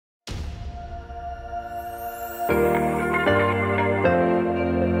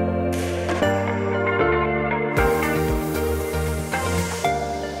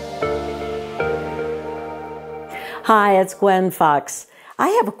Hi, it's Gwen Fox. I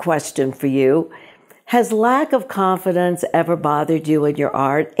have a question for you. Has lack of confidence ever bothered you in your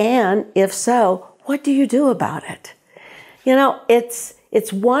art? And if so, what do you do about it? You know, it's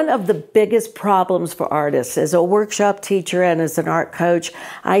one of the biggest problems for artists. As a workshop teacher and as an art coach,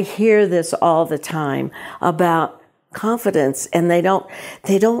 I hear this all the time about confidence, and they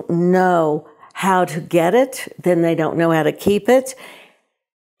don't know how to get it, then they don't know how to keep it,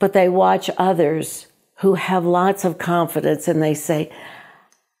 but they watch others who have lots of confidence and they say,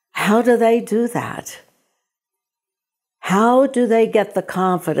 how do they do that? How do they get the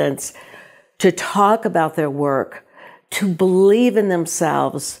confidence to talk about their work, to believe in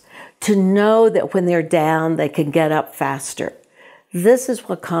themselves, to know that when they're down, they can get up faster? This is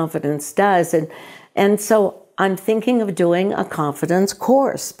what confidence does. And so I'm thinking of doing a confidence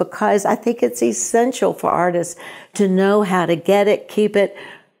course because I think it's essential for artists to know how to get it, keep it,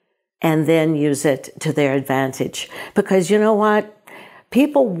 and then use it to their advantage. Because you know what?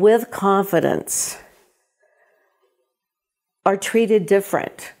 People with confidence are treated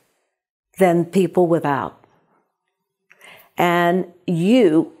different than people without. And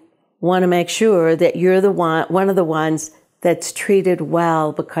you want to make sure that you're one of the ones that's treated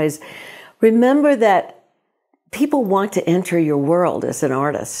well, because remember that people want to enter your world as an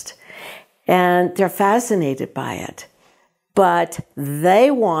artist and they're fascinated by it, but they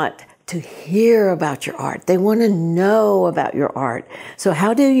want to hear about your art. They want to know about your art. So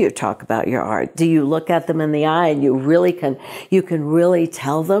how do you talk about your art? Do you look at them in the eye and you can really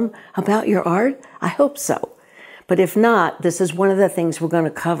tell them about your art? I hope so. But if not, this is one of the things we're going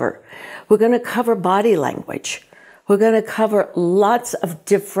to cover. We're going to cover body language. We're going to cover lots of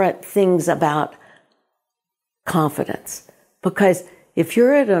different things about confidence. Because if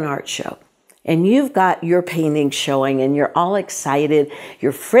you're at an art show and you've got your painting showing and you're all excited,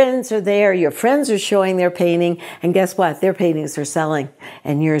 your friends are there, your friends are showing their painting, and guess what? Their paintings are selling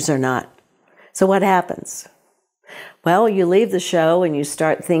and yours are not. So what happens? Well, you leave the show and you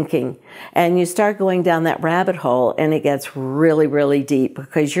start thinking and you start going down that rabbit hole, and it gets really, really deep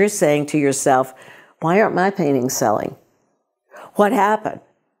because you're saying to yourself, why aren't my paintings selling? What happened?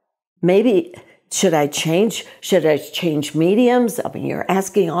 Maybe should I change mediums? I mean, you're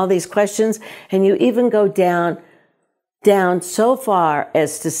asking all these questions, and you even go down so far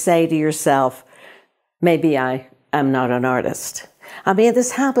as to say to yourself, maybe I am not an artist. I mean,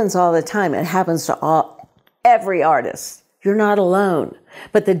 this happens all the time. It happens to every artist. You're not alone.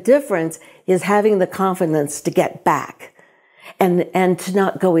 But the difference is having the confidence to get back and to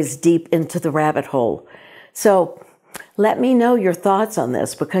not go as deep into the rabbit hole. So let me know your thoughts on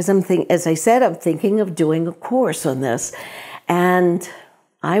this, because as I said, I'm thinking of doing a course on this, and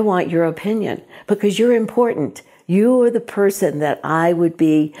I want your opinion because you're important. You are the person that I would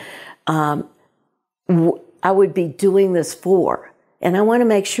be doing this for, and I want to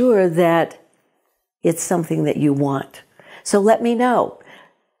make sure that it's something that you want. So let me know.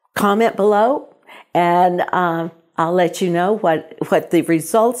 Comment below, and I'll let you know what the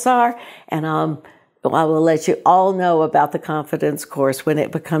results are, and I will let you all know about the confidence course when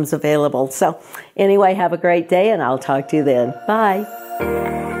it becomes available. So anyway, have a great day, and I'll talk to you then. Bye.